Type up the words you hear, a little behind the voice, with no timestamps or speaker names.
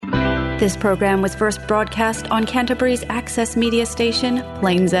This program was first broadcast on Canterbury's access media station,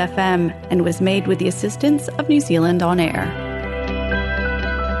 Plains FM, and was made with the assistance of New Zealand On Air.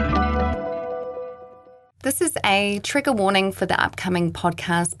 This is a trigger warning for the upcoming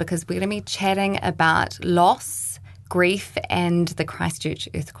podcast because we're going to be chatting about loss, grief, and the Christchurch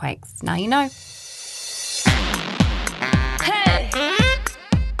earthquakes. Now you know. Hey!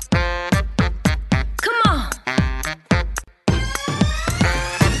 Come on!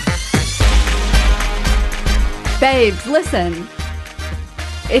 Babes, listen.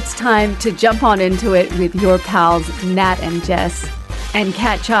 It's time to jump on into it with your pals Nat and Jess and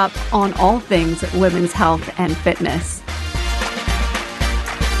catch up on all things women's health and fitness.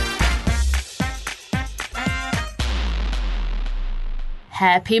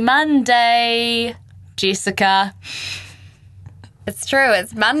 Happy Monday, Jessica. It's true,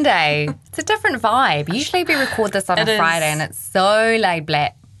 it's Monday. It's a different vibe. Usually we record this on a Friday and it's so laid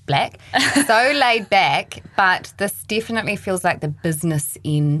back, so laid back, but this definitely feels like the business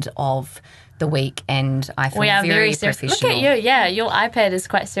end of the week and I feel We are very professional. serious. Look at you, yeah, your iPad is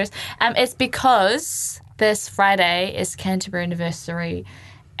quite serious. It's because this Friday is Canterbury anniversary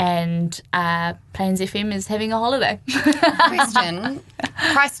and Plains FM is having a holiday. Question,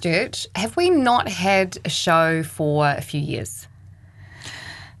 Christchurch, have we not had a show for a few years?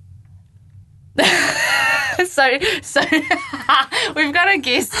 So we've got a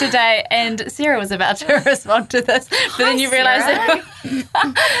guest today, and Sarah was about to respond to this, but then you realise that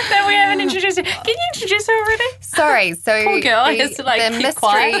we haven't introduced her. Can you introduce her already? Sorry, so Poor girl, I has to, like, keep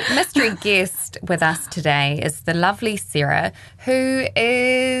quiet. mystery guest with us today is the lovely Sarah, who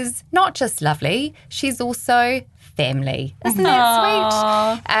is not just lovely, she's also family. Isn't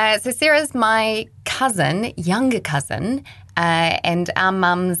that sweet? So Sarah's my cousin, younger cousin, and our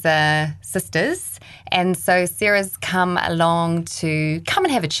mums are sisters. And so Sarah's come along to come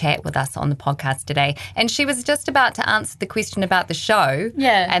and have a chat with us on the podcast today. And she was just about to answer the question about the show.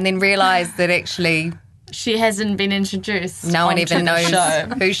 Yeah. And then realised that actually She hasn't been introduced. no one onto even the knows show.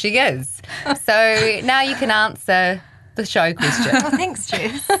 who she is. So now you can answer the show question. Oh, thanks,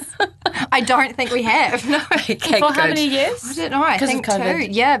 Jess. I don't think we have. No. Okay, For how good. many years? I don't know. I Because think of COVID.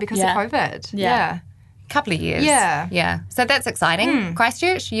 2. Yeah, because Yeah. of COVID. Yeah. Couple of years. Yeah. Yeah. So that's exciting.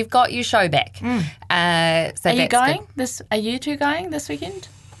 Christchurch, you've got your show back. So Are you that's going? good. Are you two going this weekend?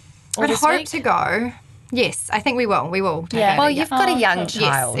 Or I'd this hope week? to go. Yes, I think we will. We will. Take Yeah. it. Well, you've got a young cool.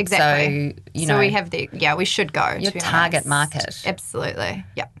 child. Yes, exactly. So, you know, So we have we should go. your to be target honest. market. Absolutely.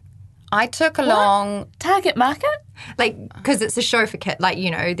 Yeah. I took along. Target market? Like, because it's a show for kids. Like,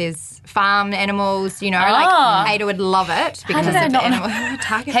 there's farm animals, Oh. like Ada would love it because did I of not the animal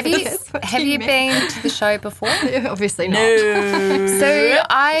target Have for you kids. What have do you mean? been to the show before? Obviously not. So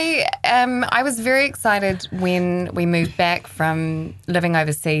I was very excited when we moved back from living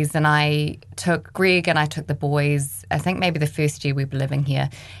overseas, and I took Greg and I took the boys. I think maybe the first year we were living here,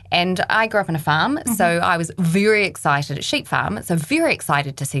 and I grew up on a farm, so I was very excited at sheep farm. So very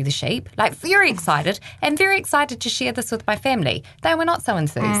excited to see the sheep, like very excited, and very excited to share this with my family. They were not so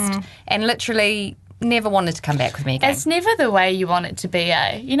enthused, and literally never wanted to come back with me again. It's never the way you want it to be,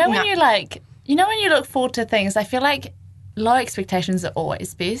 eh? You know when when you look forward to things, I feel like low expectations are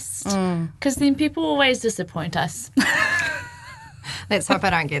always best because then people always disappoint us. Let's hope I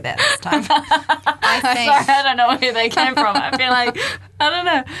don't get that this time. Sorry, I don't know where they came from. I feel like, I don't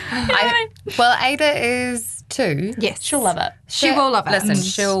know. You know what I mean? Well, Ada is 2. Yes. She'll love it. She will love it. Listen,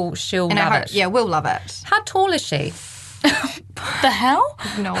 she'll and love I hope, it. yeah, we'll love it. How tall is she? The hell?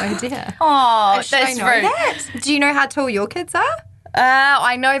 No idea. Oh, Should I that's know rude. that? Do you know how tall your kids are?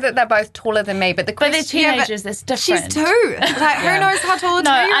 I know that they're both taller than me, but the But they're question... teenagers, that's different. She's 2. Like, who knows how tall a 2-year-old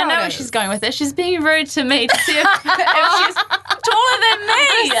No, I know where is? she's going with it. She's being rude to me to see if she's taller than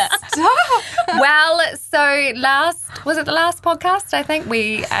me. Stop. Well, so was it the last podcast? I think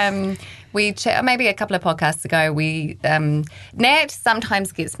we maybe a couple of podcasts ago, Nat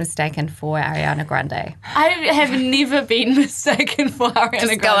sometimes gets mistaken for Ariana Grande. I have never been mistaken for Ariana Just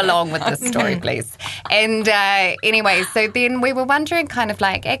Grande. go along with the story, please. And anyway, so then we were wondering kind of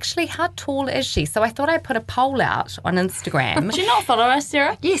like, actually, how tall is she? So I thought I'd put a poll out on Instagram. Do you not follow us,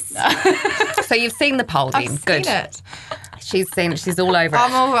 Sarah? Yes. So you've seen the poll then. I've Good. seen it. She's seen it. She's all over it.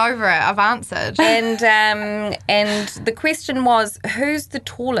 I'm all over it. I've answered. And the question was, who's the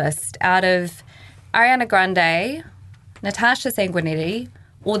tallest out of Ariana Grande, Natasha Sanguinetti,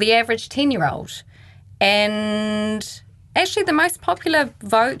 or the average 10-year-old? And actually, the most popular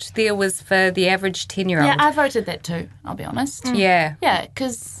vote there was for the average 10-year-old. Yeah, I voted that too, I'll be honest. Yeah. Yeah,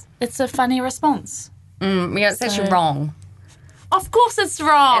 because it's a funny response. Yeah, it's actually wrong. Of course it's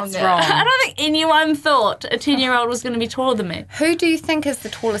wrong. It's wrong. I don't think anyone thought a 10-year-old was going to be taller than me. Who do you think is the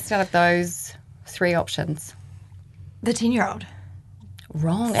tallest out of those 3 options? The 10-year-old.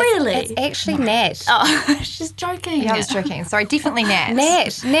 Wrong. Really? It's actually Nat. Oh, she's joking. Yeah, I was joking. Sorry, definitely Nat.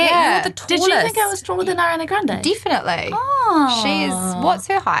 Nat, Yeah. you're the tallest. Did you think I was taller than Ariana Grande? Definitely. Oh. She's, what's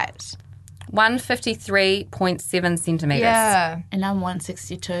her height? 153.7 centimetres. Yeah. And I'm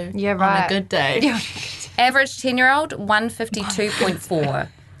 162. Yeah, On right. a good day. Yeah. Average 10-year-old, 152.4.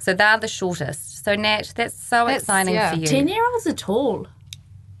 So they're the shortest. So, Nat, that's so That's- exciting yeah. for you. 10-year-olds are tall.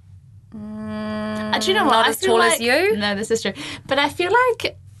 Do you know what? Not I as feel tall as like- you? No, this is true. But I feel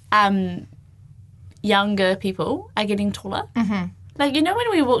like younger people are getting taller. Mm-hmm. Like, you know when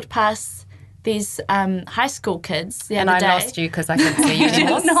we walked past these high school kids the And other I day? lost you because I couldn't see you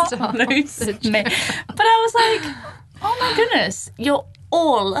anymore. Not lose me. But I was like, oh my goodness, you're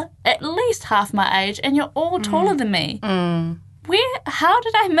all at least half my age and you're all taller than me. How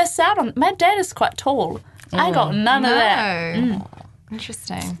did I miss out on? My dad is quite tall. I got none of that. No.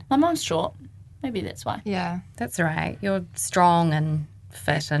 Interesting. My mom's short. Maybe that's why. Yeah. That's all right. You're strong and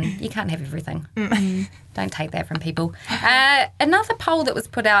fit and you can't have everything. Don't take that from people. Another poll that was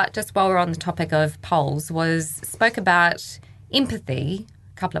put out just while we're on the topic of polls spoke about empathy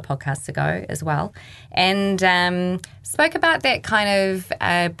a couple of podcasts ago as well, and spoke about that kind of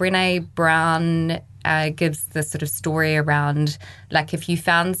Brené Brown gives the sort of story around, like, if you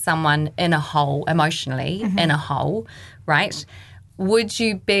found someone in a hole, emotionally in a hole, right? Would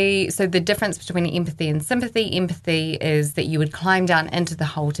you be, so the difference between empathy and sympathy, empathy is that you would climb down into the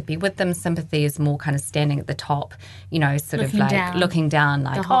hole to be with them. Sympathy is more kind of standing at the top, you know, sort of like looking down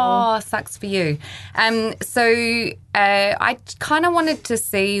like, oh, sucks for you. So I kind of wanted to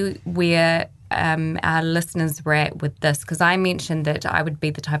see where our listeners were at with this, because I mentioned that I would be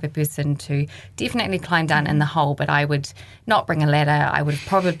the type of person to definitely climb down in the hole, but I would not bring a ladder. I would have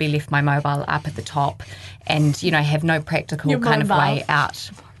probably left my mobile up at the top and, you know, have no practical kind of way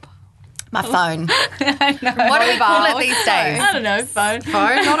out. My phone. I know. What do we call it these days? I don't know, phone.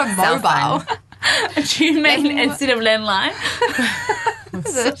 Phone, not a Cell mobile. phone. Do you mean instead of landline?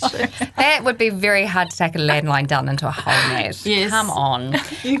 That would be very hard to take a landline down into a hole, Nat. Yes. Come on.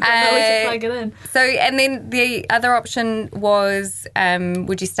 You've got no way to plug it in. So, and then the other option was,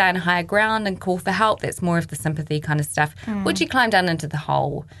 would you stay on higher ground and call for help? That's more of the sympathy kind of stuff. Would you climb down into the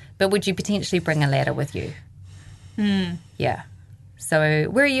hole, but would you potentially bring a ladder with you? Yeah. So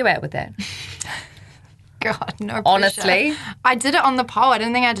where are you at with that? God, no pressure. Honestly. I did it on the poll. I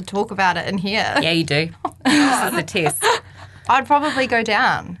didn't think I had to talk about it in here. Yeah, you do. This is the test. I'd probably go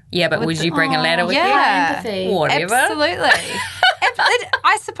down. Yeah, but would you bring a ladder with Yeah. Empathy. you? Whatever. Absolutely.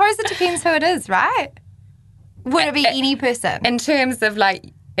 I suppose it depends who it is, right? Would it be any person? In terms of, like,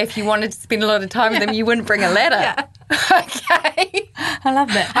 if you wanted to spend a lot of time with them, you wouldn't bring a ladder. Yeah. Okay. I love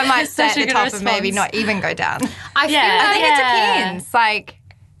that. I might stay at Such a the good top response. and maybe not even go down. I feel Yeah. like I think it depends. Like,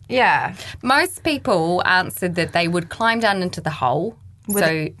 yeah. most people answered that they would climb down into the hole.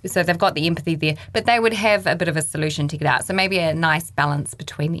 So they've got the empathy there, but they would have a bit of a solution to get out. So maybe a nice balance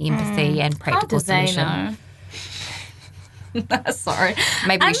between empathy and How practical do they solution. know? Sorry.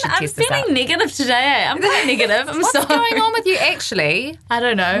 Maybe we should I'm test this feeling out. negative today. I'm quite negative. I'm What's sorry. going on with you, actually? I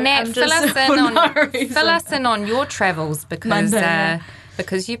don't know. Nat, I'm fill just us, for in no on, reason. fill us in on your travels because Monday.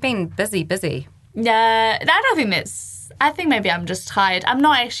 because you've been busy. Yeah, I don't think that's. I think maybe I'm just tired. I'm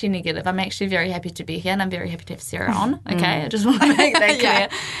not actually negative. I'm actually very happy to be here, and I'm very happy to have Sarah on. Okay, I just want to make that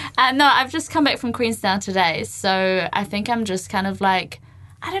clear. No, I've just come back from Queenstown today, so I think I'm just kind of like,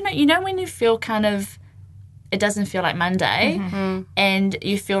 I don't know. You know when you feel kind of, it doesn't feel like Monday, and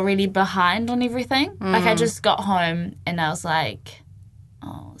you feel really behind on everything. Like I just got home and I was like,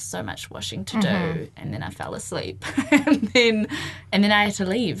 oh, so much washing to do, and then I fell asleep, and then I had to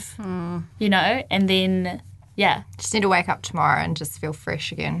leave. You know, and then. Yeah. Just need to wake up tomorrow and just feel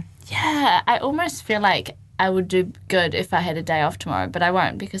fresh again. Yeah. I almost feel like I would do good if I had a day off tomorrow, but I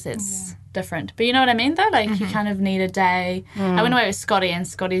won't because it's different. But you know what I mean, though? Like, you kind of need a day. I went away with Scotty, and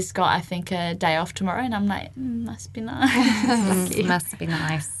Scotty's got, I think, a day off tomorrow, and I'm like, must be nice. Must be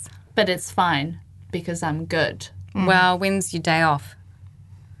nice. But it's fine because I'm good. Well, when's your day off?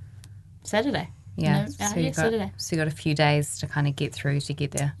 Saturday. Yeah, No, so yeah, you Saturday. got a few days to kind of get through to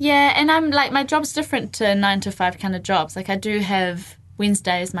get there. Yeah, and I'm like, my job's different to 9 to 5 kind of jobs. Like, I do have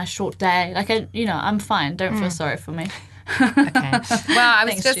Wednesday is my short day. Like, I'm fine. Don't feel sorry for me. Okay. Well, I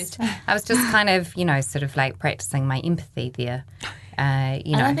was Thanks, just kind of, you know, sort of like practicing my empathy there. You I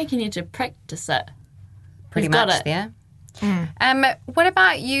know, don't think you need to practice it. pretty you've got much it. there. What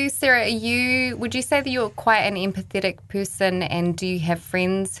about you, Sarah? Would you say that you're quite an empathetic person, and do you have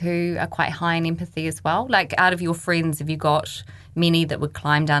friends who are quite high in empathy as well? Like, out of your friends, have you got many that would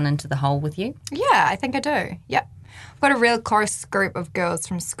climb down into the hole with you? Yeah, I think I do. Yep. I've got a real close group of girls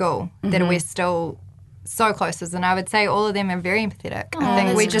from school that we're still so close with, and I would say all of them are very empathetic. I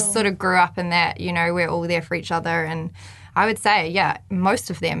think we just sort of grew up in that, we're all there for each other, and I would say, yeah, most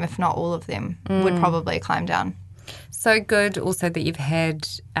of them, if not all of them, would probably climb down. So good also that you've had,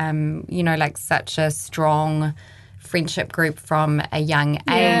 like such a strong friendship group from a young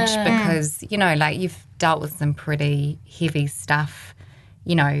age because, like you've dealt with some pretty heavy stuff,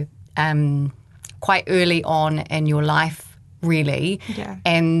 quite early on in your life, really. Yeah.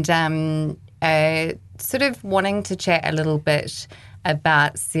 And sort of wanting to chat a little bit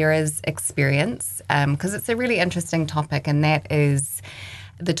about Sarah's experience because it's a really interesting topic, and that is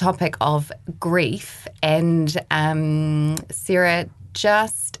the topic of grief. And Sarah,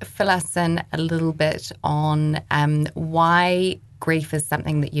 just fill us in a little bit on why grief is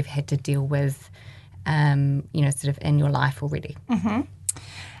something that you've had to deal with, sort of in your life already.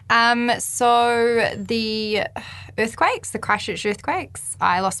 So the earthquakes, the Christchurch earthquakes,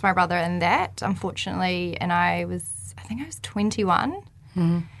 I lost my brother in that, unfortunately, and I think I was 21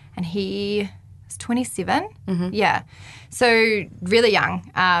 and he was 27. Yeah. So really young.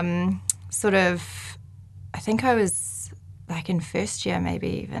 I think I was like in first year maybe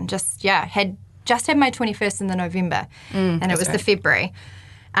even. Had just had my 21st in the November and it was the February.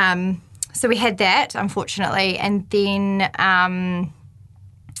 So we had that, unfortunately, and then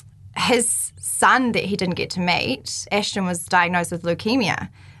his son that he didn't get to meet, Ashton, was diagnosed with leukemia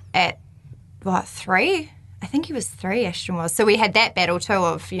at, 3? I think he was 3, Ashton was. So we had that battle too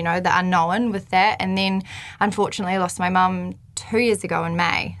of, the unknown with that. And then, unfortunately, I lost my mum 2 years ago in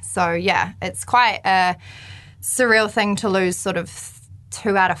May. So, yeah, it's quite a surreal thing to lose sort of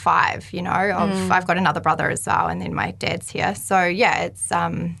 2 out of 5, I've got another brother as well, and then my dad's here. So, yeah, it's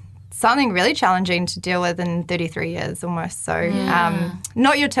something really challenging to deal with in 33 years almost. So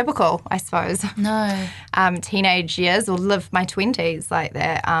not your typical, I suppose. No. Teenage years or live my 20s like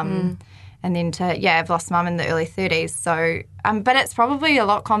that. And then I've lost mum in the early 30s. So, but it's probably a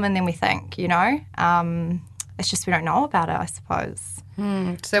lot common than we think, It's just we don't know about it, I suppose.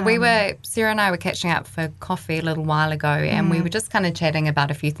 So Sarah and I were catching up for coffee a little while ago, and we were just kind of chatting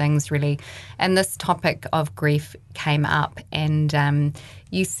about a few things really. And this topic of grief came up, and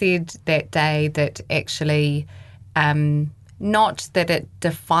you said that day that actually not that it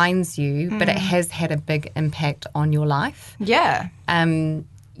defines you, but it has had a big impact on your life. Yeah.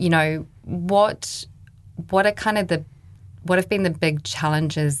 What have been the big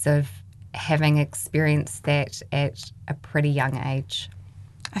challenges of having experienced that at a pretty young age?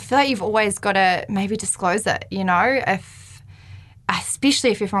 I feel like you've always got to maybe disclose it,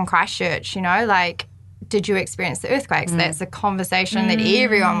 especially if you're from Christchurch, did you experience the earthquakes? That's a conversation that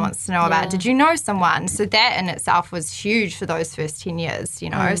everyone wants to know about. Did you know someone? So that in itself was huge for those first 10 years,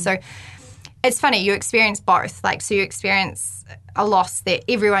 So it's funny, you experience both. So you experience a loss that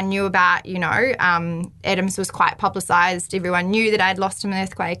everyone knew about, Adams was quite publicised. Everyone knew that I'd lost him in an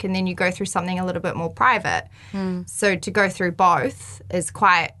earthquake, and then you go through something a little bit more private. So to go through both is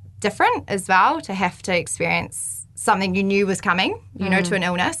quite different as well, to have to experience something you knew was coming, to an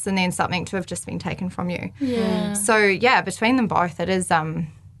illness, and then something to have just been taken from you. Yeah. So, between them both, it is,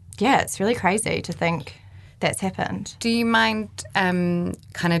 it's really crazy to think that's happened. Do you mind kind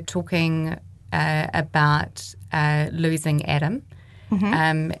of talking about losing Adam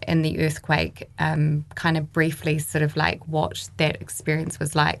in the earthquake, kind of briefly sort of like what that experience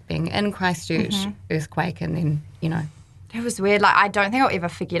was like being in Christchurch earthquake, and then, It was weird. I don't think I'll ever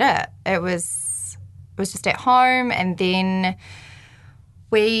forget it. It was just at home, and then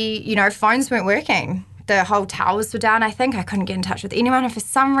we, phones weren't working. The whole towers were down, I think. I couldn't get in touch with anyone. And for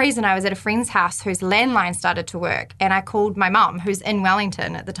some reason, I was at a friend's house whose landline started to work, and I called my mum, who's in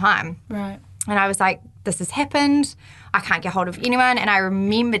Wellington at the time. Right. And I was like, this has happened. I can't get hold of anyone. And I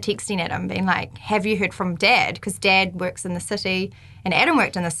remember texting Adam, being like, have you heard from Dad? Because Dad works in the city and Adam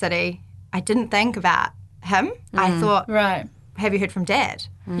worked in the city. I didn't think about him. I thought, Right. have you heard from Dad?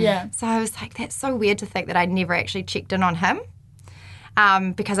 Yeah. So I was like, that's so weird to think that I never actually checked in on him.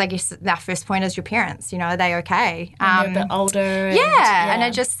 Because I guess our first point is your parents, are they okay? And you're a bit older. And I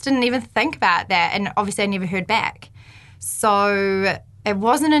just didn't even think about that. And obviously I never heard back. So it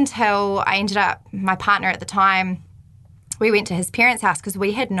wasn't until I ended up, my partner at the time, we went to his parents' house because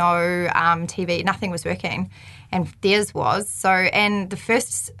we had no TV, nothing was working, and theirs was. So, and the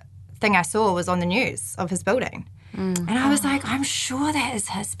first thing I saw was on the news of his building. And I was like, I'm sure that is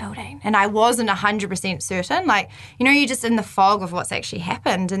his building. And I wasn't 100% certain. You're just in the fog of what's actually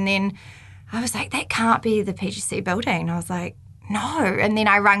happened. And then I was like, that can't be the PGC building. And I was like, no. And then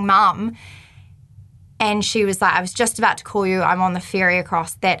I rang Mum. And she was like, I was just about to call you. I'm on the ferry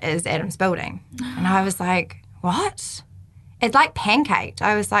across. That is Adam's building. And I was like, what? It's like pancaked.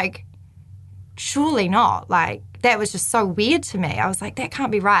 I was like, surely not. Like, that was just so weird to me. I was like, that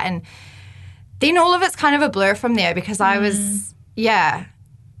can't be right. And then all of it's kind of a blur from there because I was,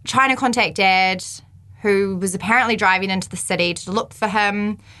 trying to contact Dad, who was apparently driving into the city to look for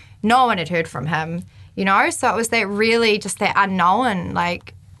him. No one had heard from him, you know? So it was that really just that unknown,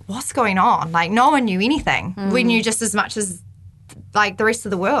 like, what's going on? Like, no one knew anything. We knew just as much as, like, the rest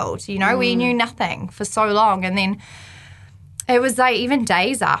of the world, you know? We knew nothing for so long. And then it was, like, even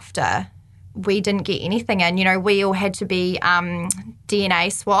days after we didn't get anything in. You know, we all had to be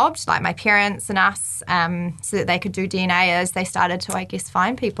DNA swabbed, like my parents and us, so that they could do DNA as they started to, I guess,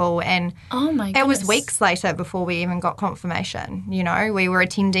 find people. And Oh my goodness. it was weeks later before we even got confirmation. You know, we were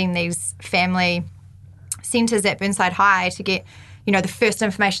attending these family centres at Burnside High to get, you know, the first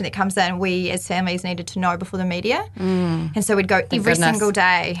information that comes in, we as families needed to know before the media. And so we'd go every single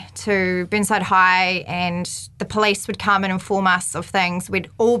day to Burnside High and the police would come and inform us of things. We'd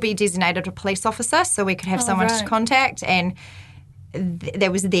all be designated a police officer so we could have someone to right. contact. And there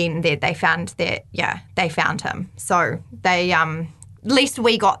was then that they found that, they found him. So they, at least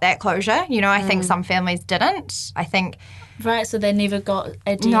we got that closure. You know, I think some families didn't. I think... Right, so they never got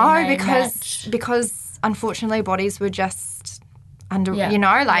a DNA match. because unfortunately bodies were just... under, Yeah. you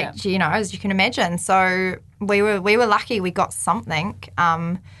know, like, Yeah. you know, as you can imagine. So we were lucky we got something.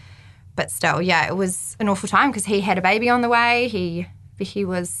 But still, it was an awful time because he had a baby on the way. He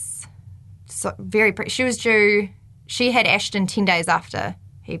was so very, she was due, she had Ashton 10 days after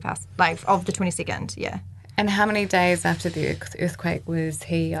he passed, like, of the 22nd, And how many days after the earthquake was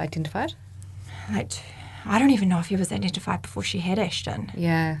he identified? Like, I don't even know if he was identified before she had Ashton.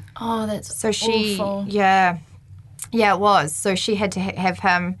 Yeah. Oh, that's So she, awful. yeah, it was. So she had to have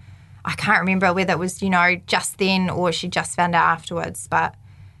him, I can't remember whether it was, you know, just then or she just found out afterwards. But,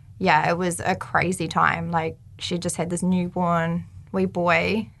 it was a crazy time. Like, she just had this newborn wee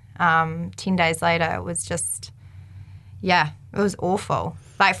boy. 10 days later, it was just, it was awful.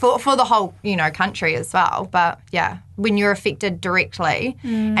 Like, for the whole, you know, country as well. But, when you're affected directly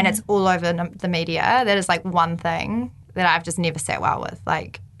and it's all over the media, that is, like, one thing that I've just never sat well with.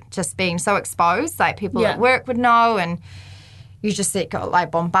 Like, just being so exposed, like people at work would know and you just get like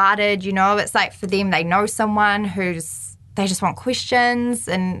bombarded, you know. It's like for them, they know someone they just want questions.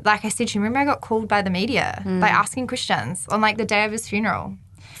 And like I said to you, remember I got called by the media, like asking questions on like the day of his funeral.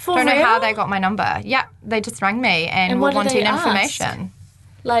 For Don't know real? how they got my number. Yeah, they just rang me and were what did they wanting ask? information.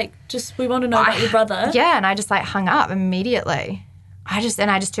 Like, just, we want to know about your brother. Yeah, and I just like hung up immediately. I just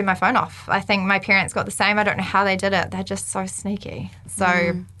turned my phone off. I think my parents got the same. I don't know how they did it. They're just so sneaky.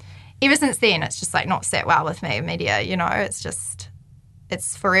 So ever since then, it's just like not sat well with me, media, you know. It's just,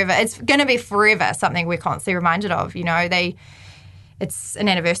 it's forever. It's going to be forever something we're constantly reminded of, you know. It's an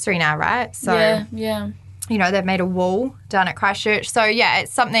anniversary now, right? So, Yeah. you know, they've made a wall down at Christchurch. So,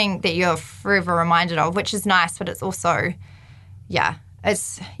 it's something that you're forever reminded of, which is nice, but it's also,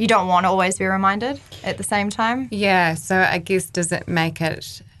 you don't want to always be reminded at the same time. Yeah, so I guess does it make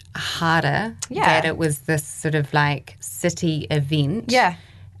it harder that it was this sort of like city event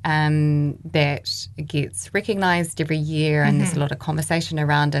that gets recognised every year and there's a lot of conversation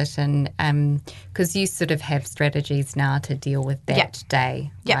around it and because you sort of have strategies now to deal with that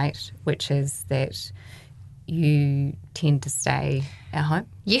day, right? Which is that you tend to stay at home.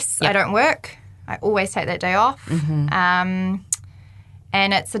 Yes, I don't work. I always take that day off.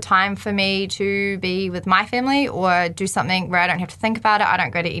 And it's a time for me to be with my family or do something where I don't have to think about it. I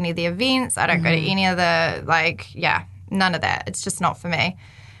don't go to any of the events. I don't go to any of the, none of that. It's just not for me.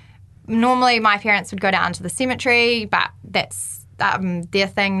 Normally, my parents would go down to the cemetery, but that's their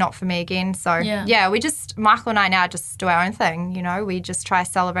thing, not for me again. So, we just, Michael and I now just do our own thing, you know. We just try to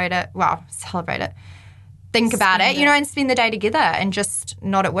celebrate it. Think about it, you know, and spend the day together and just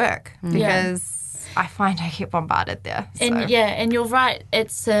not at work because I find I get bombarded there. So. And you're right.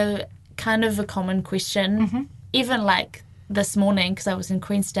 It's a kind of a common question. Even like this morning, because I was in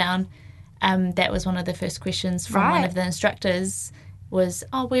Queenstown, that was one of the first questions from one of the instructors was,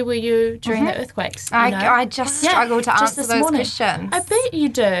 where were you during the earthquakes? You know? I just struggle to answer those questions. I bet you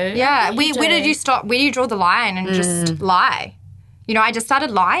do. Yeah. Where did you stop? Where do you draw the line and just lie? You know, I just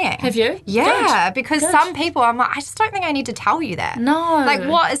started lying. Have you? Yeah, Good. because Good. some people, I'm like, I just don't think I need to tell you that. No. Like,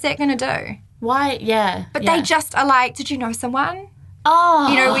 what is that going to do? Why? Yeah. But they just are like, did you know someone? Oh.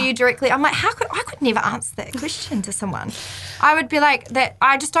 You know, were you directly? I'm like, I could never answer that question to someone. I would be like, that.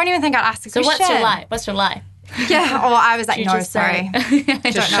 I just don't even think I'd ask the So question. what's your lie? Yeah. Or I was like, You no, just sorry. say-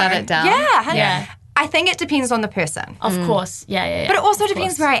 Just shut it down. Yeah. Yeah. I think it depends on the person. Of course. Yeah. But it also of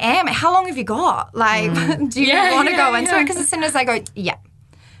depends course. where I am. How long have you got? Like, do you Yeah, want to go into it? yeah. Because as soon as I go, yeah,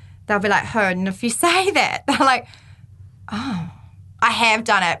 they'll be like, heard. And if you say that, they're like, oh, I have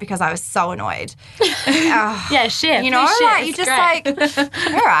done it because I was so annoyed. Yeah, share. You know, please share. like, you It's just great.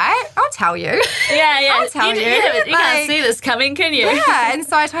 like, all right, I'll tell you. Yeah. I'll tell you. You Like- can't see this coming, can you? Yeah. And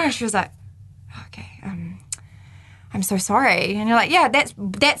so I told her, she was like, okay, I'm so sorry. And you're like, yeah, that's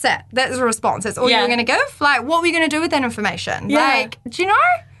it. That's the response. That's all Yeah. you were going to give? Like, what were you going to do with that information? Yeah. Like, do you know?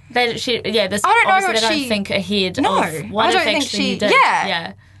 This I don't know obviously what they don't she- think ahead No, of what I if don't think actually she. you did.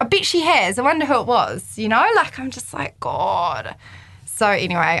 Yeah, I bet she has. I wonder who it was. You know, like I'm just like God. So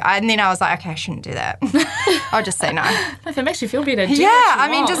anyway, and then I was like, okay, I shouldn't do that. I'll just say no. If it makes you feel better, do Yeah, what you I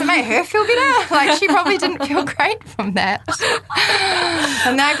mean, want. does it make her feel better? Like she probably didn't feel great from that,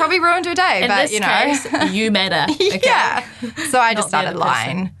 and that probably ruined her day. In but this you know, case, you matter. Okay? yeah. So I just Not the started other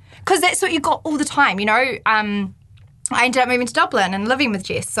lying because that's what you got all the time. You know, I ended up moving to Dublin and living with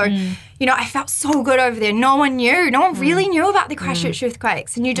Jess. So, you know, I felt so good over there. No one knew. No one really knew about the Christchurch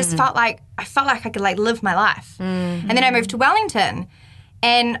earthquakes. And you just felt like, I could like live my life. And then I moved to Wellington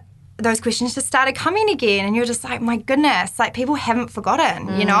and those questions just started coming again. And you're just like, my goodness, like people haven't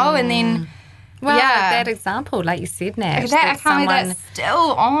forgotten, you know? And then, Well, yeah. that example, like you said, Nat, that, I can't believe that's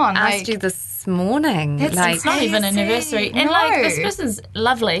still on. asked Like, you this morning. That's Like, It's not even an Crazy. anniversary. And No. like this person's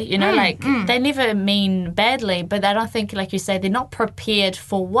lovely, you know, like they never mean badly, but I don't think, like you say, they're not prepared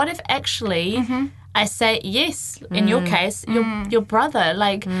for what if actually I say yes, in your case, your brother.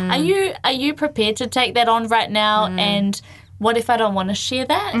 Like are you prepared to take that on right now and what if I don't want to share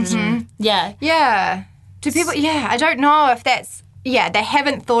that? Yeah. yeah. Do people, I don't know if that's, they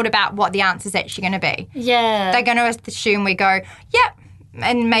haven't thought about what the answer's actually going to be. Yeah. They're going to assume we go, yep,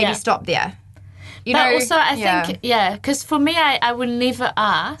 and maybe Yeah. stop there. You But know, also, I think, because for me, I would never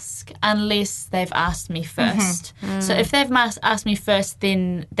ask unless they've asked me first. So if they've asked me first,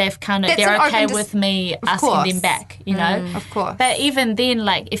 then they've That's they're an okay open with me asking course. them back, you know? Of course. But even then,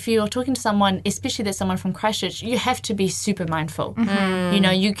 like, if you're talking to someone, especially that's someone from Christchurch, you have to be super mindful. You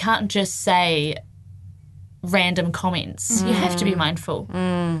know, you can't just say random comments. You have to be mindful.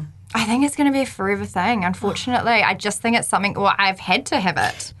 I think it's going to be a forever thing, unfortunately. I just think it's something, I've had to have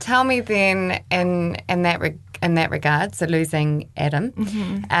it. tell me then, in that regard, so losing Adam,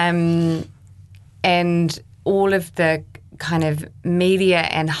 and all of the kind of media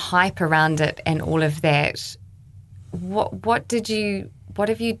and hype around it, and all of that. What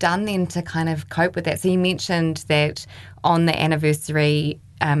have you done then to kind of cope with that? So you mentioned that on the anniversary,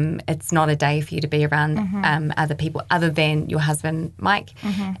 it's not a day for you to be around other people other than your husband Mike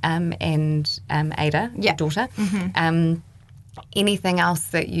and Ada, your daughter. Anything else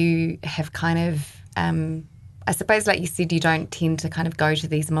that you have kind of, I suppose, like you said, you don't tend to kind of go to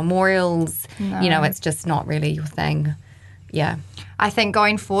these memorials. You know, it's just not really your thing. Yeah. I think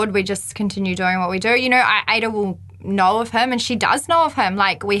going forward, we just continue doing what we do. You know, Ada will know of him, and she does know of him.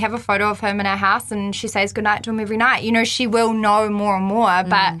 Like, we have a photo of him in our house, and she says goodnight to him every night. You know, she will know more and more,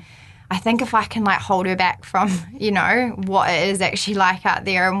 but I think if I can, like, hold her back from, you know, what it is actually like out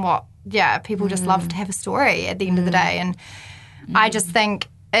there and what, people just love to have a story at the end of the day. And I just think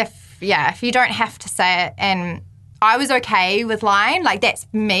if you don't have to say it, and I was okay with lying, like, that's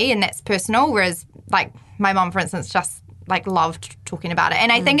me and that's personal, whereas, like, my mum, for instance, just, like, loved talking about it.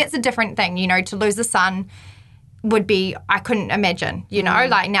 And I think it's a different thing, you know, to lose a son would be, I couldn't imagine, you know,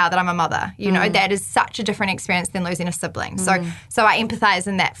 like now that I'm a mother, you know, that is such a different experience than losing a sibling. So I empathise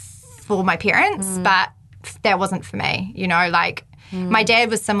in that for my parents, but that wasn't for me, you know, like my dad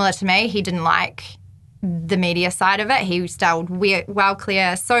was similar to me. He didn't like the media side of it. He stayed well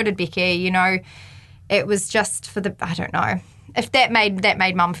clear. So did Becky, you know. It was just for the, I don't know. If that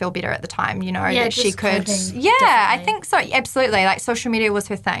made mum feel better at the time, you know, that she just could. coping Yeah, I differently. think so. Absolutely. Like, social media was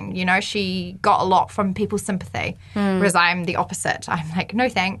her thing. You know, she got a lot from people's sympathy, whereas I'm the opposite. I'm like, no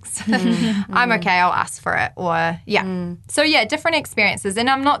thanks. I'm okay. I'll ask for it. Or, So, different experiences. And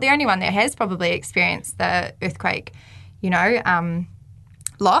I'm not the only one that has probably experienced the earthquake, you know,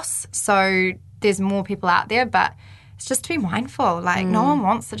 loss. So there's more people out there, but it's just to be mindful. Like, no one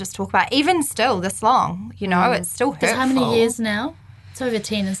wants to just talk about it. Even still this long, you know, it's still hurtful. It's how many years now? It's over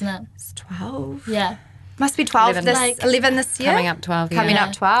 10, isn't it? It's 12. Yeah. Must be 12 11. 11 this year. Coming up 12, Coming yeah.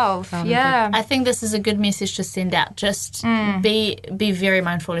 up 12. Yeah. I think this is a good message to send out. Just be very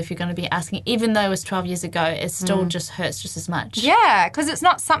mindful if you're going to be asking. Even though it was 12 years ago, it still just hurts just as much. Yeah, because it's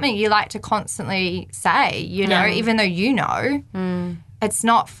not something you like to constantly say, you know, even though you know. It's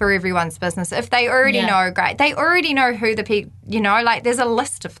not for everyone's business. If they already know, great. They already know who the people, you know, like there's a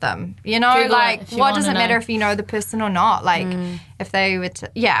list of them, you know, Google it like if you what wanna does it matter know. if you know the person or not? Like if they were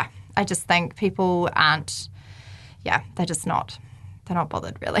to, I just think people aren't, they're not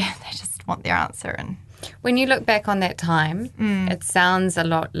bothered really. They just want their answer. And when you look back on that time, it sounds a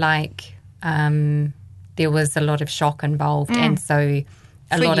lot like there was a lot of shock involved, and so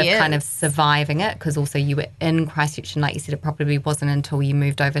a For lot years. of kind of surviving it, because also you were in Christchurch, and like you said, it probably wasn't until you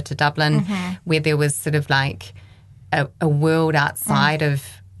moved over to Dublin where there was sort of like a world outside of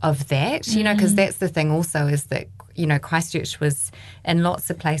that, you know, because that's the thing also is that, you know, Christchurch was, in lots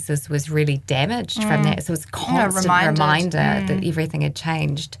of places, was really damaged from that. So it was a constant reminder that everything had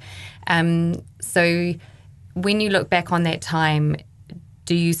changed. So when you look back on that time,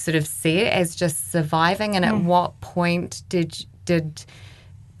 do you sort of see it as just surviving? And at what point did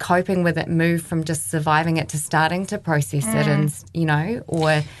coping with it move from just surviving it to starting to process it, and, you know,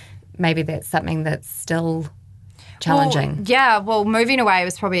 or maybe that's something that's still challenging? Well, moving away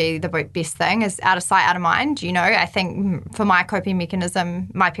was probably the best thing, is out of sight, out of mind. You know, I think for my coping mechanism,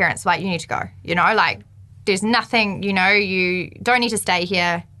 my parents were like, you need to go. You know, like, there's nothing, you know, you don't need to stay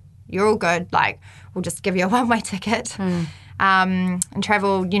here. You're all good. Like, we'll just give you a one-way ticket and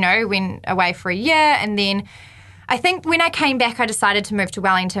travel, you know, went away for a year. And then I think when I came back, I decided to move to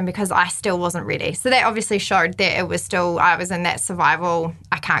Wellington because I still wasn't ready. So that obviously showed that it was still, I was in that survival,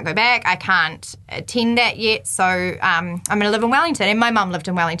 I can't go back, I can't attend that yet. So I'm going to live in Wellington. And my mum lived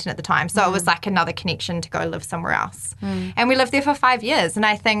in Wellington at the time. So it was like another connection to go live somewhere else. And we lived there for 5 years. And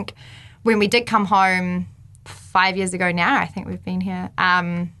I think when we did come home 5 years ago now, I think we've been here,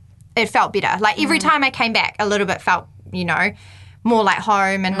 it felt better. Like every time I came back, a little bit felt, you know, more like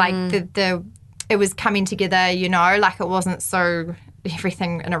home, and like the it was coming together, you know, like it wasn't so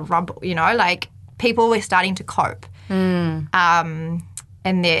everything in a rubble, you know, like people were starting to cope. And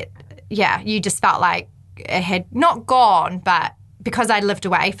that, you just felt like it had not gone, but because I'd lived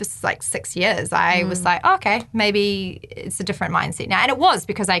away for like 6 years, I was like, okay, maybe it's a different mindset now. And it was,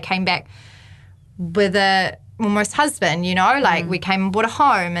 because I came back with a almost husband, you know, like we came and bought a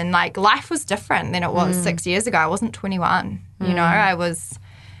home, and like life was different than it was 6 years ago. I wasn't 21, you know, I was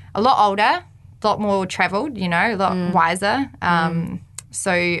a lot older, a lot more travelled, you know, a lot wiser.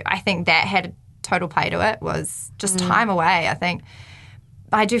 So I think that had a total play to it, was just time away. I think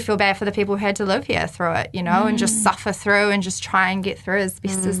I do feel bad for the people who had to live here through it, you know, and just suffer through and just try and get through as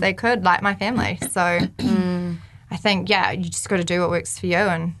best as they could, like my family. So I think, you just got to do what works for you,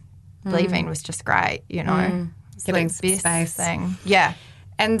 and leaving was just great, you know. It's Getting like some best space. thing. Yeah.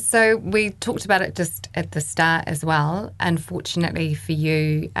 And so we talked about it just at the start as well. Unfortunately for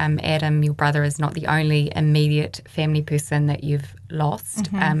you, Adam, your brother, is not the only immediate family person that you've lost.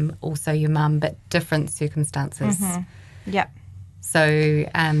 Also your mum, but different circumstances. Yeah. So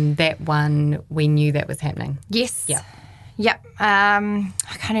that one, we knew that was happening. Yes. Yeah. Yep. I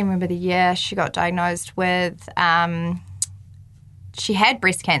can't even remember the year she got diagnosed with. She had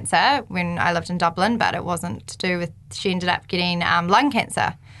breast cancer when I lived in Dublin, but it wasn't to do with, she ended up getting lung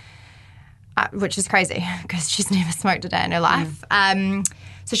cancer, which is crazy because she's never smoked a day in her life.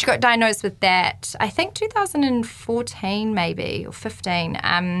 So she got diagnosed with that, I think 2014 maybe, or 15.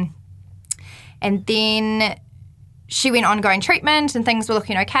 And then she went ongoing treatment and things were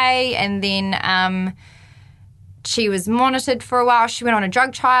looking okay. And then she was monitored for a while. She went on a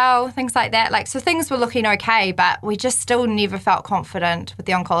drug trial, things like that. Like, so things were looking okay, but we just still never felt confident with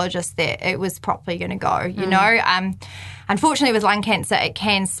the oncologist that it was properly going to go, you know. Unfortunately, with lung cancer, it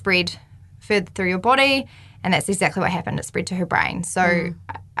can spread further through your body, and that's exactly what happened. It spread to her brain. So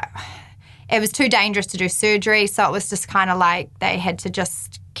it was too dangerous to do surgery, so it was just kind of like they had to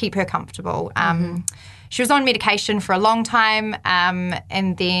just keep her comfortable. She was on medication for a long time,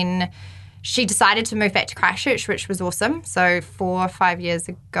 and then she decided to move back to Christchurch, which was awesome. So 4 or 5 years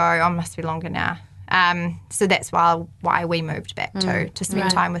ago, must be longer now. So that's why we moved back to spend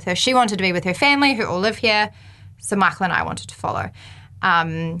time with her. She wanted to be with her family who all live here, so Michael and I wanted to follow.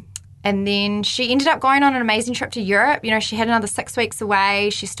 And then she ended up going on an amazing trip to Europe. You know, she had another 6 weeks away.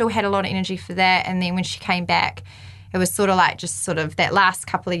 She still had a lot of energy for that. And then when she came back, it was sort of like just sort of that last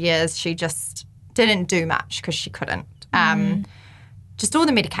couple of years, she just didn't do much because she couldn't. Just all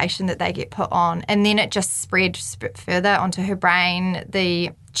the medication that they get put on. And then it just spread further onto her brain. The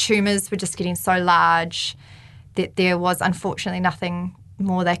tumours were just getting so large that there was unfortunately nothing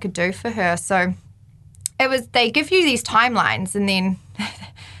more they could do for her. So they give you these timelines and then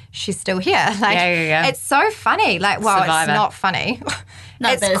she's still here. Like, it's so funny. Like, well, Survivor. It's not funny.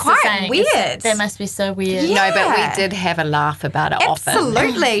 No, it's but quite the saying, weird. That must be so weird. Yeah. No, but we did have a laugh about it often.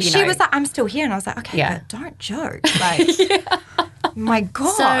 Absolutely. You She know. was like, I'm still here. And I was like, okay, but don't joke. Like, my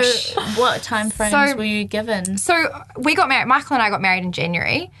gosh. So what time frames were you given? So we got married. Michael and I got married in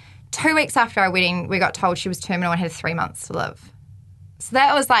January. 2 weeks after our wedding, we got told she was terminal and had 3 months to live. So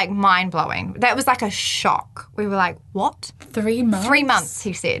that was like mind-blowing. That was like a shock. We were like, what? 3 months? 3 months,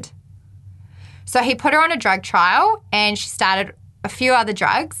 he said. So he put her on a drug trial and she started a few other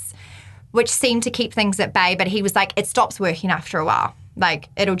drugs, which seemed to keep things at bay. But he was like, it stops working after a while. Like,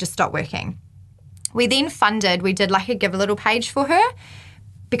 it'll just stop working. We then we did like a give a little page for her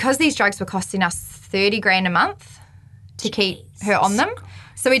because these drugs were costing us $30,000 a month to keep her on them.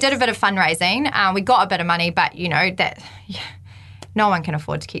 So we did a bit of fundraising. We got a bit of money, but no one can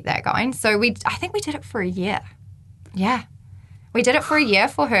afford to keep that going. So I think we did it for a year. Yeah. We did it for a year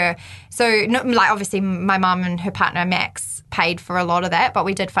for her. So obviously my mum and her partner Max paid for a lot of that, but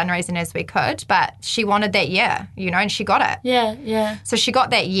we did fundraising as we could. But she wanted that year, and she got it. Yeah. So she got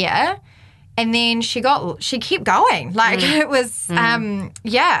that year, and then she kept going. Like it was,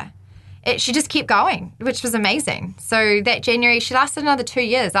 she just kept going, which was amazing. So that January, she lasted another 2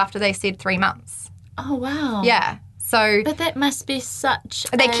 years after they said 3 months. Oh, wow. Yeah. So, but that must be such.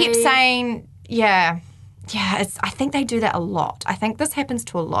 They keep saying, yeah. I think they do that a lot. I think this happens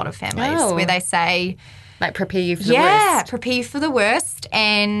to a lot of families where they say, like, prepare you for the worst. Yeah, prepare you for the worst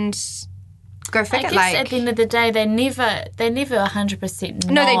and go figure. I guess at the end of the day, they never 100%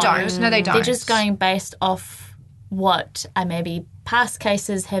 know. No, they don't. No, they don't. They're just going based off what maybe past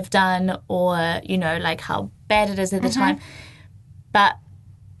cases have done, or like how bad it is at the time. But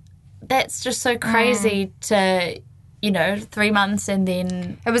that's just so crazy to. 3 months and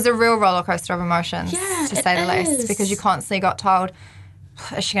then... It was a real roller coaster of emotions, to say the least, because you constantly got told,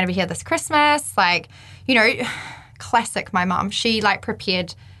 is she going to be here this Christmas? Like, classic my mum. She,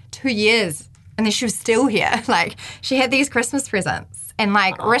 prepared 2 years and then she was still here. Like, she had these Christmas presents and,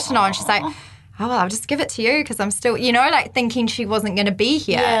 written on. She's like, oh, well, I'll just give it to you because I'm still, thinking she wasn't going to be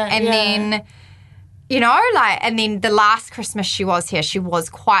here. Then, and then the last Christmas she was here, she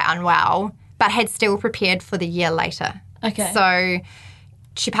was quite unwell, but had still prepared for the year later. Okay. So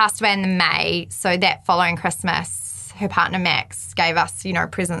she passed away in the May. So that following Christmas, her partner Max gave us,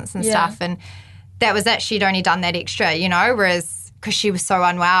 presents and stuff. And that was it. She'd only done that extra, whereas because she was so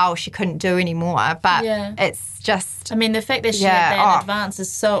unwell, she couldn't do any more. But it's just... I mean, the fact that she had that in advance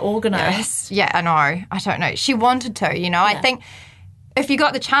is so organised. Yeah, I know. I don't know. She wanted to, I think if you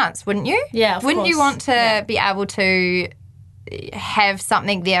got the chance, wouldn't you? Yeah, of Wouldn't course. you want to be able to... have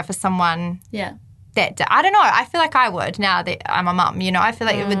something there for someone that I don't know. I feel like I would now that I'm a mum, I feel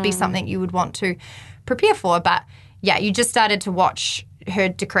like it would be something you would want to prepare for. But, you just started to watch her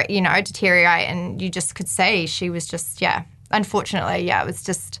deteriorate and you just could see she was just, unfortunately, it was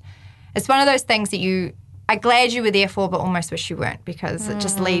just, it's one of those things that I'm glad you were there for but almost wish you weren't because it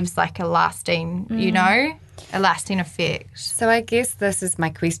just leaves like a lasting, a lasting effect. So I guess this is my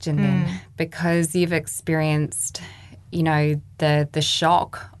question then, because you've experienced... the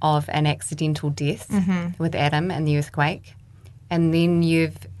shock of an accidental death with Adam and the earthquake, and then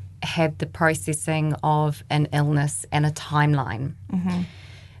you've had the processing of an illness and a timeline.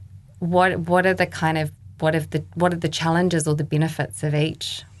 What are the challenges or the benefits of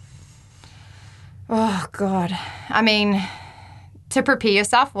each? Oh God, I mean, to prepare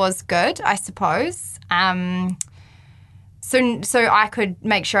yourself was good, I suppose. So I could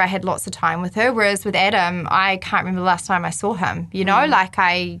make sure I had lots of time with her, whereas with Adam, I can't remember the last time I saw him,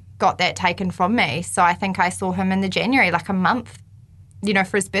 I got that taken from me. So I think I saw him in the January, a month,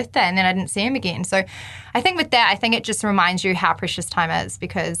 for his birthday, and then I didn't see him again. So I think with that, it just reminds you how precious time is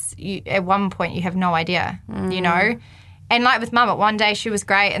because at one point you have no idea, And with Mum, one day she was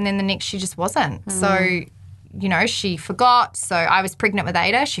great and then the next she just wasn't. So... she forgot. So I was pregnant with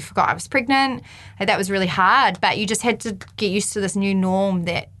Ada. She forgot I was pregnant. And that was really hard. But you just had to get used to this new norm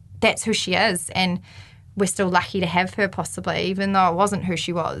that's who she is. And we're still lucky to have her possibly, even though it wasn't who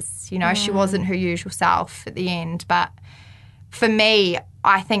she was. She wasn't her usual self at the end. But for me,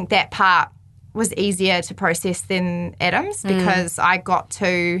 I think that part was easier to process than Adam's because I got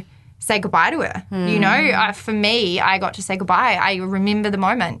to say goodbye to her. For me, I got to say goodbye. I remember the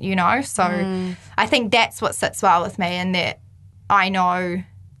moment, So I think that's what sits well with me and that I know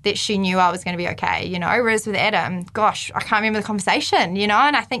that she knew I was going to be okay, Whereas with Adam, gosh, I can't remember the conversation,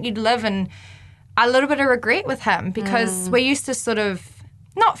 And I think you'd live in a little bit of regret with him because we used to sort of,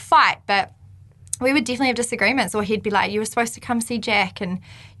 not fight, but we would definitely have disagreements or he'd be like, you were supposed to come see Jack and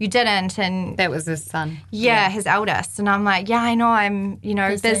you didn't. And that was his son. Yeah, his eldest. And I'm like, I know I'm,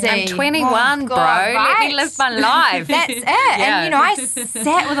 busy. I'm 21, bro. Let me live my life. That's it. And, I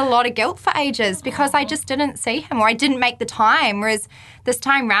sat with a lot of guilt for ages because I just didn't see him or I didn't make the time. Whereas this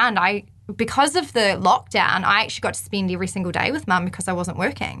time round, because of the lockdown, I actually got to spend every single day with Mum because I wasn't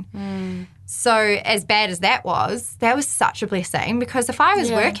working. So as bad as that was such a blessing because if I was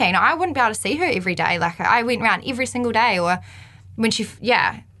working, I wouldn't be able to see her every day. I went around every single day or when she,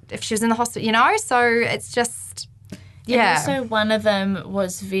 if she was in the hospital, you know? So it's just, And also one of them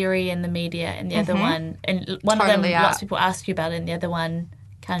was very in the media and the other one, and one of them, lots of people ask you about it, and the other one,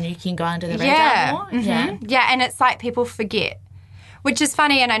 you can go under the radar more. Yeah, and it's like people forget. Which is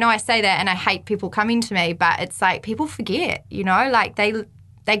funny, and I know I say that and I hate people coming to me, but it's like people forget, you know, like they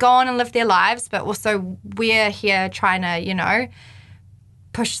go on and live their lives, but also we're here trying to, you know,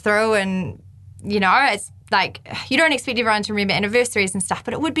 push through and, you know, it's like you don't expect everyone to remember anniversaries and stuff,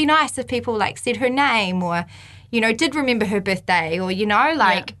 but it would be nice if people like said her name or, you know, did remember her birthday or, you know,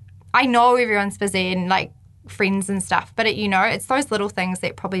 like I know everyone's busy and like friends and stuff, but, you know, it's those little things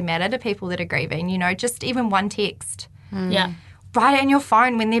that probably matter to people that are grieving, you know, just even one text. Yeah. Write it on your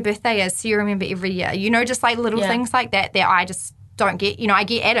phone when their birthday is so you remember every year. You know, just like little things like that I just don't get. You know, I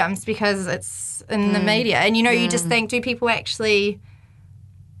get Adams because it's in the media. And, you know, you just think, do people actually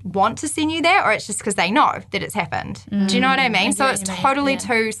want to send you that or it's just because they know that it's happened? Do you know what I mean? So it's totally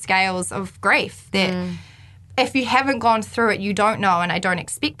two scales of grief that if you haven't gone through it, you don't know, and I don't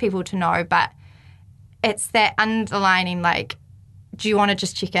expect people to know, but it's that underlining, like, do you want to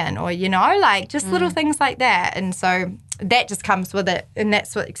just check in or, you know, like just little things like that. And so that just comes with it, and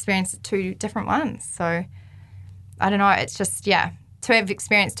that's what experienced two different ones. So I don't know, it's just, to have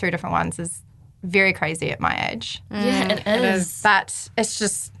experienced two different ones is very crazy at my age. Yeah, it is. But it's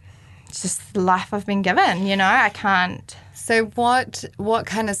just the life I've been given, you know, I can't. So what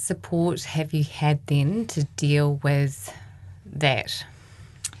kind of support have you had then to deal with that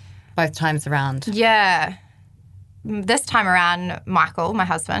both times around? Yeah. This time around, Michael, my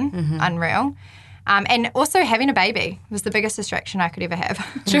husband, unreal. And also having a baby was the biggest distraction I could ever have.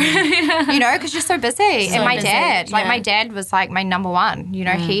 You know, because you're so busy. And my dad, my dad was like my number one. You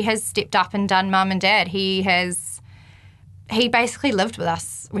know, he has stepped up and done mum and dad. He basically lived with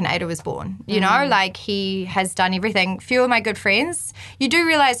us when Ada was born. You know, like he has done everything. Few of my good friends. You do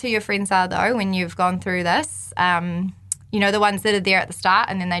realise who your friends are though when you've gone through this. You know, the ones that are there at the start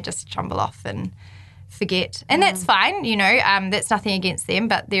and then they just tumble off and forget. And that's fine, you know, that's nothing against them,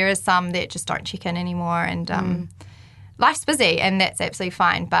 but there are some that just don't check in anymore and life's busy and that's absolutely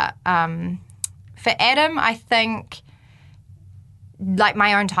fine. But for Adam, I think like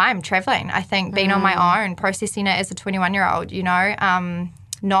my own time travelling, I think being on my own, processing it as a 21-year-old, you know,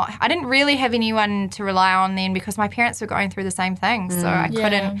 I didn't really have anyone to rely on then because my parents were going through the same thing. So I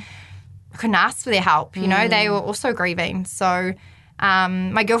couldn't ask for their help, you know, they were also grieving. So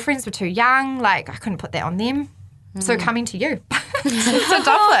my girlfriends were too young, like I couldn't put that on them. So coming to you. To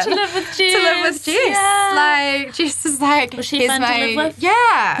live with Jess. To live with Jess. Yeah. Like, Jess is like, was she fun to live with?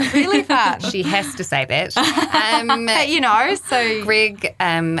 Yeah, really fun. She has to say that. But, you know, so. Greg,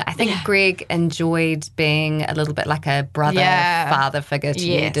 I think Greg enjoyed being a little bit like a brother, father figure to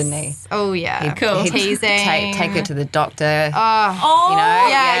you, didn't he? Oh, yeah. He'd teasing. Take her to the doctor. Oh, you know?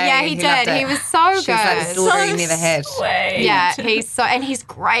 Yeah, he did. He was so good. She was like the daughter he never had. Sweet. Yeah, he's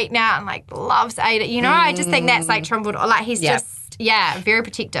great now and like loves Ada. You know, I just think that's like trembled. Like he's just very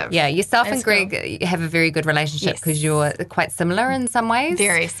protective. Yeah, yourself and Greg have a very good relationship because you're quite similar in some ways.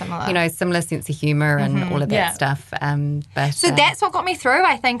 Very similar. You know, similar sense of humour and all of that stuff. But so that's what got me through,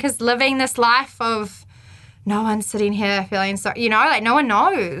 I think, is living this life of no one sitting here feeling so, you know, like no one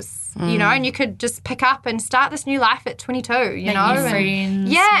knows. You know, and you could just pick up and start this new life at 22, you know. New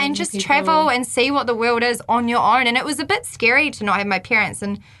friends, and just travel and see what the world is on your own. And it was a bit scary to not have my parents.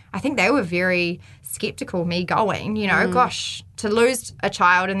 And I think they were very sceptical, me going, you know, gosh, to lose a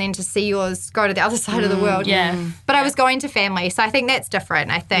child and then to see yours go to the other side of the world. Yeah. But I was going to family, so I think that's different.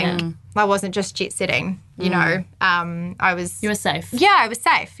 I think I wasn't just jet setting, you know. I was... You were safe. Yeah, I was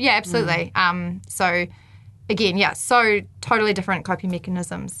safe. Yeah, absolutely. So... Again, so totally different coping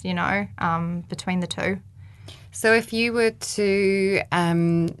mechanisms, you know, between the two. So if you were to,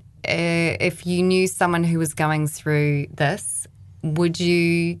 if you knew someone who was going through this, would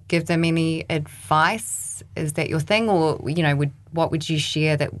you give them any advice? Is that your thing? Or, you know, what would you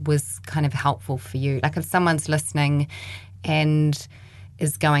share that was kind of helpful for you? Like if someone's listening and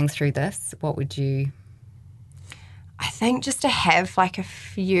is going through this, what would you... I think just to have like a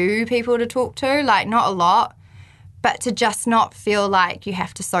few people to talk to, like not a lot, but to just not feel like you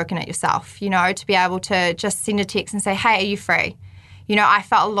have to soak in it yourself, you know, to be able to just send a text and say, hey, are you free? You know, I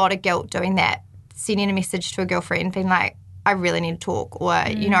felt a lot of guilt doing that, sending a message to a girlfriend being like, I really need to talk. Or,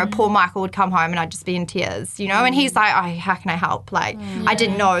 you know, poor Michael would come home and I'd just be in tears, you know, and he's like, oh, how can I help? Like, I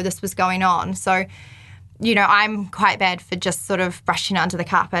didn't know this was going on. So, you know, I'm quite bad for just sort of brushing it under the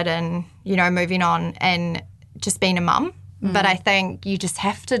carpet and, you know, moving on and just being a mum. But I think you just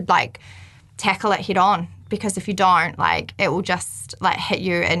have to, like, tackle it head on because if you don't, like, it will just, like, hit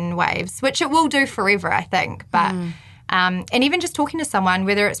you in waves, which it will do forever, I think. But And even just talking to someone,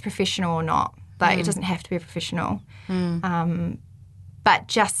 whether it's professional or not, like it doesn't have to be professional. But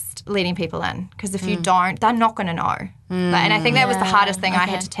just letting people in, because if you don't, they're not going to know. And I think that was the hardest thing I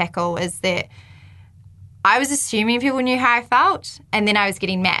had to tackle, is that I was assuming people knew how I felt, and then I was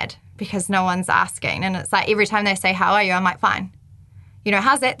getting mad because no one's asking. And it's like every time they say, how are you? I'm like, fine. You know,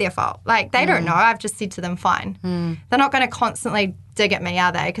 how's that their fault? Like, they don't know. I've just said to them, fine. They're not going to constantly dig at me,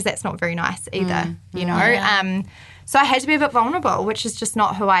 are they? Because that's not very nice either, you know? Yeah. So I had to be a bit vulnerable, which is just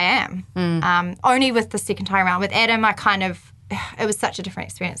not who I am. Only with the second time around. With Adam, it was such a different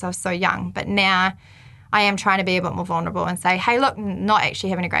experience. I was so young. But now I am trying to be a bit more vulnerable and say, hey, look, not actually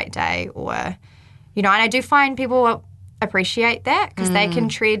having a great day, or, you know, and I do find people appreciate that, because they can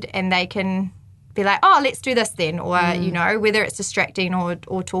tread and they can be like, oh, let's do this then, or, you know, whether it's distracting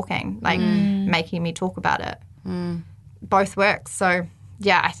or talking, like making me talk about it. Both works. So,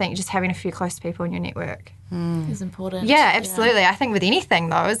 yeah, I think just having a few close people in your network is important. Yeah, absolutely. I think with anything,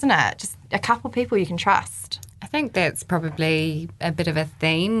 though, isn't it? Just a couple people you can trust. I think that's probably a bit of a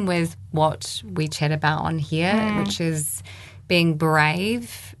theme with what we chat about on here, which is being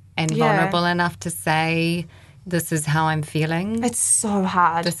brave and vulnerable enough to say, this is how I'm feeling. It's so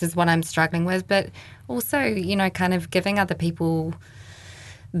hard. This is what I'm struggling with. But also, you know, kind of giving other people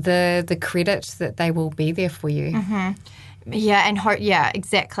the credit that they will be there for you. Yeah, and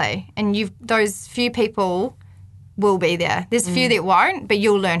exactly. And those few people will be there. There's a few that won't, but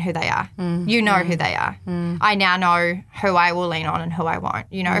you'll learn who they are. You know who they are. I now know who I will lean on and who I won't.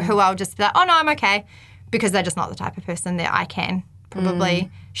 You know, who I'll just be like, oh, no, I'm okay, because they're just not the type of person that I can probably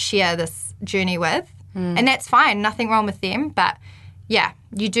share this journey with. And that's fine. Nothing wrong with them. But, yeah,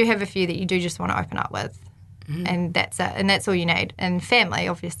 you do have a few that you do just want to open up with. And that's it. And that's all you need. And family,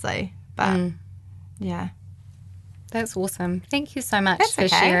 obviously. But, yeah. That's awesome. Thank you so much for okay.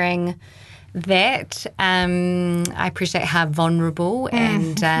 sharing that. I appreciate how vulnerable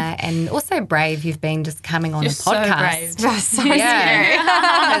and also brave you've been just coming on You're the podcast. so brave. So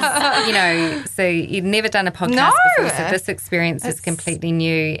Yeah. You know, so you've never done a podcast before, so this experience is completely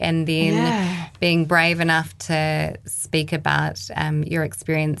new. And then being brave enough to speak about your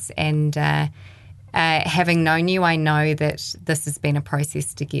experience and having known you, I know that this has been a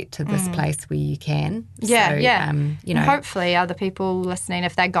process to get to this place where you can. Yeah, so, yeah. You know, and hopefully other people listening,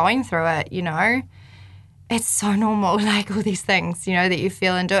 if they're going through it, you know, it's so normal, like all these things, you know, that you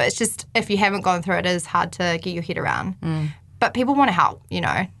feel and do. It's just, if you haven't gone through it, it is hard to get your head around. But people want to help, you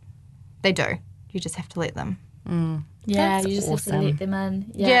know. They do. You just have to let them. Yeah, That's you just have to awesome. let them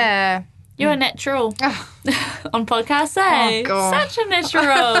in. Yeah. You're a natural on podcasts, eh? Oh, God. Such a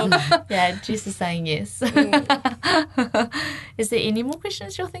natural. Yeah, Jess is saying yes. Is there any more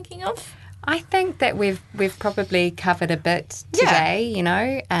questions you're thinking of? I think that we've probably covered a bit today, you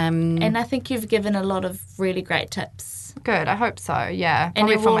know. And I think you've given a lot of really great tips. Good. I hope so. Yeah. And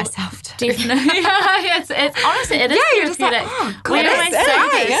Probably it for will myself too. Definitely. It's honestly, it is you're just like, therapeutic. oh, God, We it always is.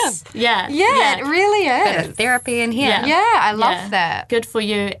 say Yeah. this. Yeah. Yeah, it really Bit is. of therapy in here. Yeah. Yeah, I love Yeah. that. Good for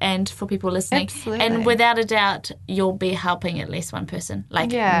you and for people listening. Absolutely. And without a doubt, you'll be helping at least one person.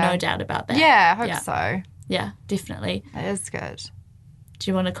 Like, Yeah. no doubt about that. Yeah, I hope so. Yeah, definitely. It is good. Do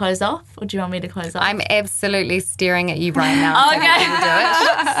you want to close off or do you want me to close off? I'm absolutely staring at you right now. so Okay. we can do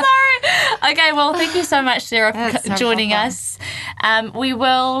it. Sorry. Okay, well, thank you so much, Sarah, for That's no joining problem. us. We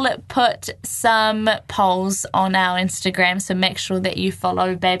will put some polls on our Instagram, so make sure that you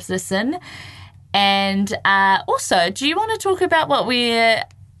follow Babes Listen. And also, do you want to talk about what we're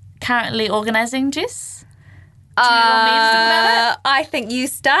currently organising, Jess? Do you want me to talk about it? I think you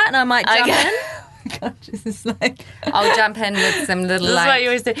start and I might jump in. God, Jess is like... I'll jump in with some little This is what you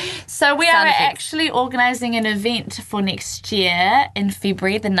always do. So we are sound effects. actually organising an event for next year in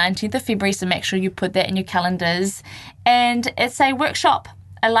February, the 19th of February, so make sure you put that in your calendars. And it's a workshop,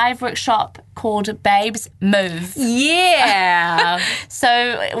 a live workshop called Babes Move. Yeah.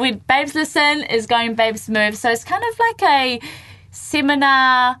 So Babes Listen is going Babes Move. So it's kind of like a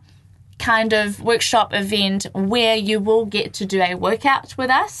seminar kind of workshop event where you will get to do a workout with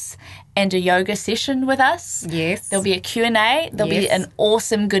us and a yoga session with us. Yes. There'll be a Q&A. There'll be Yes. an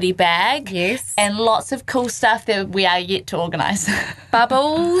awesome goodie bag. Yes. And lots of cool stuff that we are yet to organise.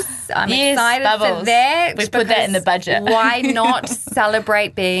 Bubbles. I'm Yes, excited for bubbles. that. We've put that in the because budget. Why not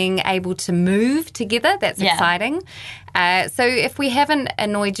celebrate being able to move together? That's Yeah. exciting. So if we haven't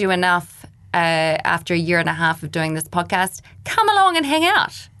annoyed you enough after a year and a half of doing this podcast, come along and hang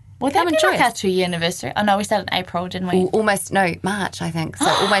out. Well, that Come be enjoy like it. our 2-year anniversary. Oh, no, we started in April, didn't we? Almost, no, March, I think. So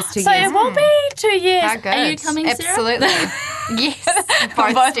almost 2 So years. it will be 2 years. How good. Are you coming, Sarah? Absolutely. Yes.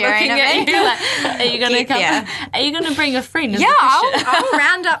 both staring looking at me. you like, are you going to come? Yeah. Are you going to bring a friend? is Yeah, the question. I'll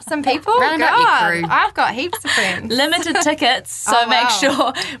round up some people. Round up your God, crew. I've got heaps of friends. Limited tickets, so Oh, make wow.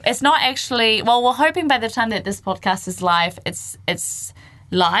 sure it's not actually. Well, we're hoping by the time that this podcast is live, it's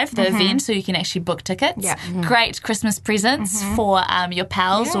live the event, so you can actually book tickets. Yeah. Great Christmas presents for your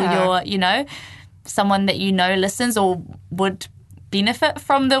pals or Yeah. your someone that you know listens or would benefit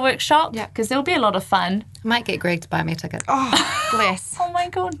from the workshop. Yeah. because there'll be a lot of fun. I might get Greg to buy me a ticket. Oh, bless. Oh my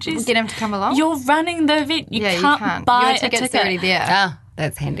god, jeez. Get him to come along. You're running the event. You yeah, can't you can't. buy Your a ticket's ticket. already there. Ah,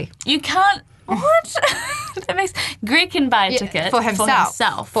 that's handy. You can't. What? That makes Greg can buy a ticket for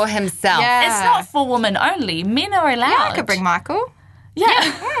himself. For himself. Yeah. It's not for women only. Men are allowed. Yeah, I could bring Michael. Yeah.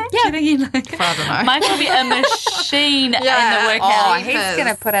 Do you think he'd like it? I don't know. Michael will be a machine in the Oh, workout. he's going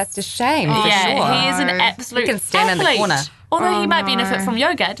to put us to shame for yeah, sure. he is an absolute He can stand in the athlete. corner. Although he might benefit from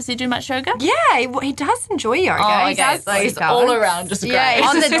yoga. Does he do much yoga? Yeah, he does enjoy yoga. He does so he's all around just great. Yeah, he's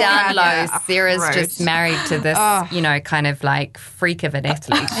On the just all down around, low, yeah. Sarah's Rude. just married to this, kind of like freak of an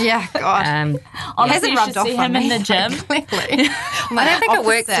athlete. Yeah, God. Honestly, hasn't you rubbed should off see on him in me, the gym. Clearly. I don't think it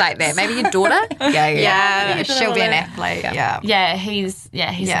works like that. Maybe your daughter? Yeah, she'll be an athlete. Yeah. Yeah, he's an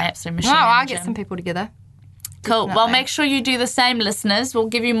absolute machine. No, in I'll the get gym. some people together. Cool. Well, Definitely. make sure you do the same, listeners. We'll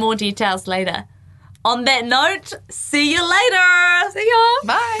give you more details later. On that note, see you later. See ya.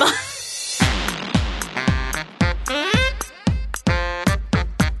 Bye.